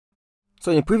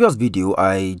So in a previous video,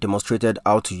 I demonstrated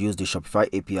how to use the Shopify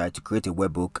API to create a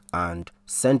webhook and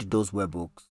send those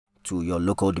webhooks to your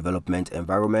local development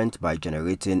environment by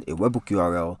generating a webhook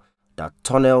URL that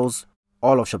tunnels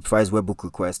all of Shopify's webhook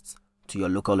requests to your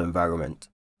local environment.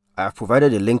 I have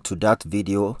provided a link to that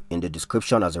video in the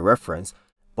description as a reference,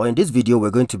 but in this video we're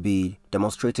going to be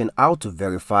demonstrating how to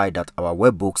verify that our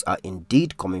webhooks are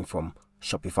indeed coming from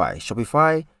Shopify.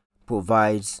 Shopify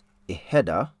provides a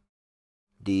header,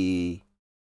 the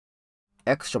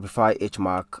Shopify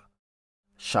HMAC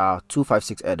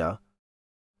SHA-256 header,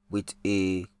 with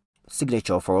a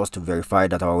signature for us to verify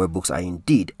that our webhooks are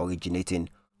indeed originating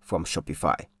from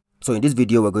Shopify. So in this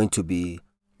video, we're going to be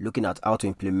looking at how to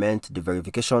implement the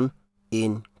verification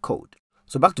in code.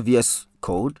 So back to VS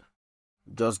Code,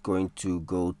 just going to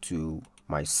go to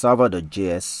my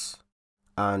server.js,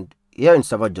 and here in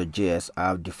server.js, I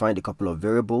have defined a couple of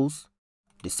variables: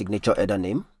 the signature header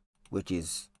name, which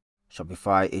is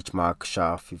Shopify HMAC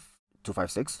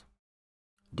SHA-256,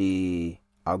 the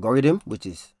algorithm, which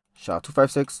is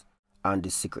SHA-256, and the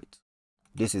secret.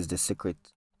 This is the secret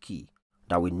key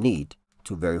that we need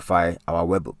to verify our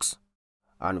webhooks.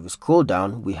 And if we scroll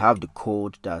down, we have the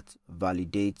code that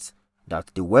validates that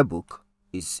the webhook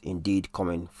is indeed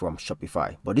coming from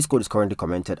Shopify. But this code is currently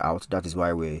commented out. That is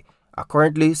why we are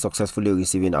currently successfully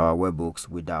receiving our webhooks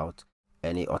without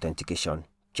any authentication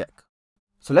check.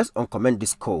 So let's uncomment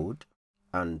this code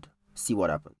and see what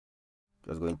happens.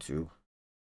 Just going to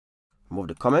remove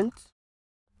the comment,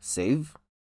 save.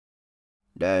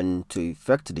 Then to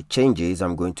effect the changes,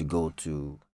 I'm going to go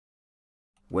to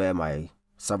where my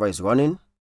server is running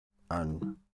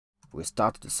and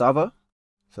restart the server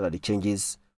so that the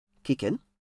changes kick in.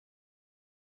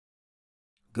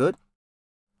 Good.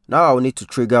 Now I will need to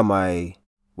trigger my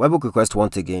webhook request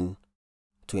once again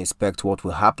to inspect what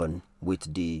will happen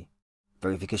with the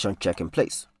verification check in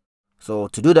place. So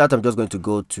to do that, I'm just going to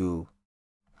go to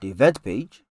the event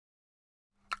page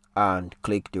and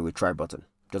click the retry button.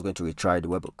 I'm just going to retry the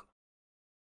webhook.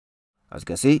 As you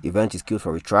can see, event is queued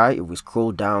for retry. If we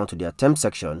scroll down to the attempt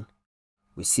section,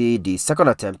 we see the second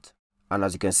attempt, and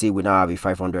as you can see, we now have a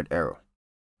 500 error.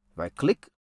 If I click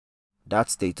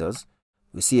that status,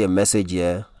 we see a message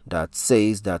here that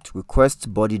says that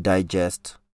request body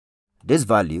digest, this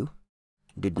value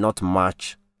did not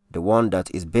match the one that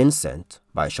is being sent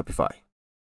by Shopify,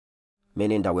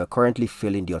 meaning that we're currently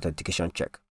failing the authentication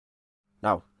check.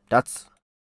 Now, that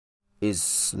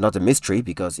is not a mystery,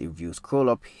 because if you scroll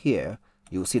up here,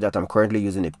 you'll see that I'm currently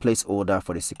using a placeholder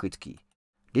for the secret key.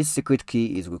 This secret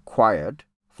key is required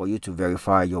for you to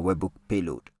verify your webhook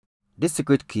payload. This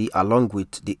secret key, along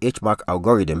with the HMAC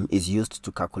algorithm, is used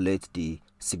to calculate the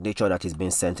signature that is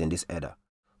being sent in this header.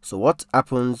 So what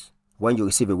happens when you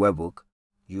receive a webhook?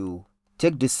 You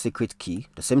take this secret key,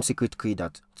 the same secret key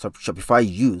that Shopify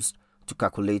used to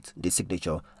calculate the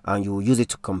signature, and you will use it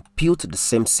to compute the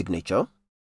same signature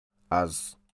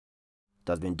as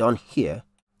that's been done here,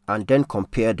 and then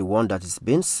compare the one that is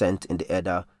being sent in the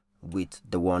header with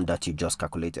the one that you just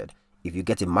calculated. If you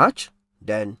get a match,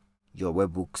 then your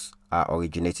webhooks are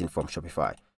originating from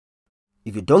Shopify.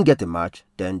 If you don't get a match,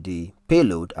 then the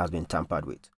payload has been tampered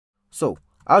with. So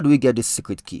how do we get this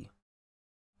secret key?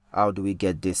 How do we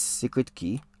get this secret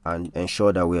key and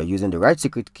ensure that we are using the right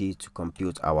secret key to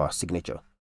compute our signature?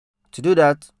 To do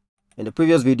that, in the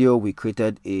previous video, we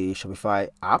created a Shopify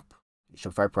app, a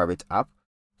Shopify private app.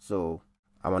 So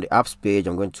I'm on the apps page.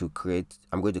 I'm going to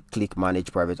click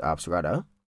manage private apps rather,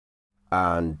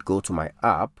 and go to my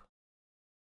app.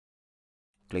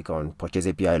 Click on purchase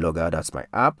API logger. That's my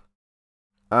app.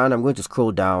 And I'm going to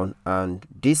scroll down, and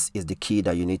this is the key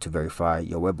that you need to verify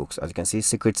your webhooks. As you can see,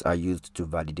 secrets are used to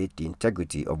validate the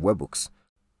integrity of webhooks.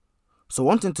 So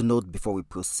one thing to note before we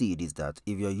proceed is that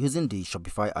if you're using the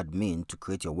Shopify admin to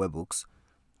create your webhooks,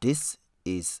 this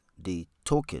is the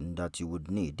token that you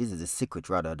would need. This is the secret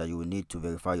rather that you will need to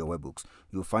verify your webhooks.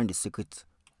 You'll find the secret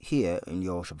here in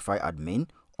your Shopify admin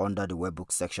under the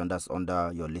webhook section. That's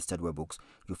under your listed webhooks.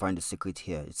 You'll find the secret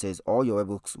here. It says all your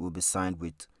webhooks will be signed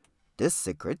with this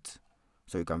secret,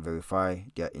 so you can verify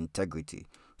their integrity.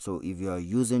 So if you are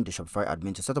using the Shopify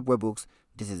admin to set up webhooks,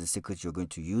 this is the secret you're going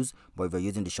to use. But if you're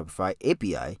using the Shopify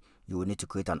API, you will need to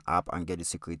create an app and get the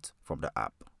secret from the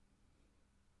app.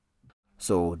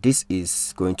 So this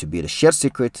is going to be the shared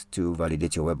secret to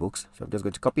validate your webhooks. So I'm just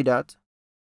going to copy that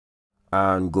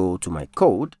and go to my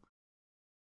code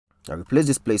and replace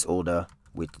this placeholder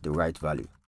with the right value.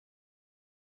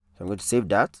 So I'm going to save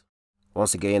that.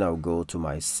 Once again, I'll go to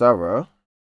my server,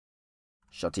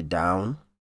 shut it down,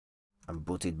 and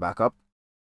boot it back up.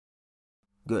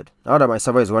 Good. Now that my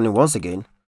server is running once again,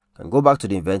 I can go back to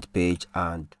the event page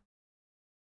and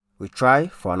We try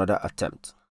for another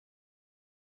attempt.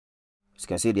 As you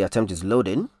can see, the attempt is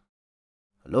loading,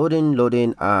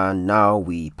 and now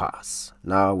we pass.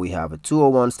 Now we have a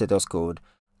 201 status code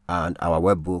and our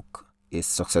webbook is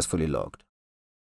successfully logged.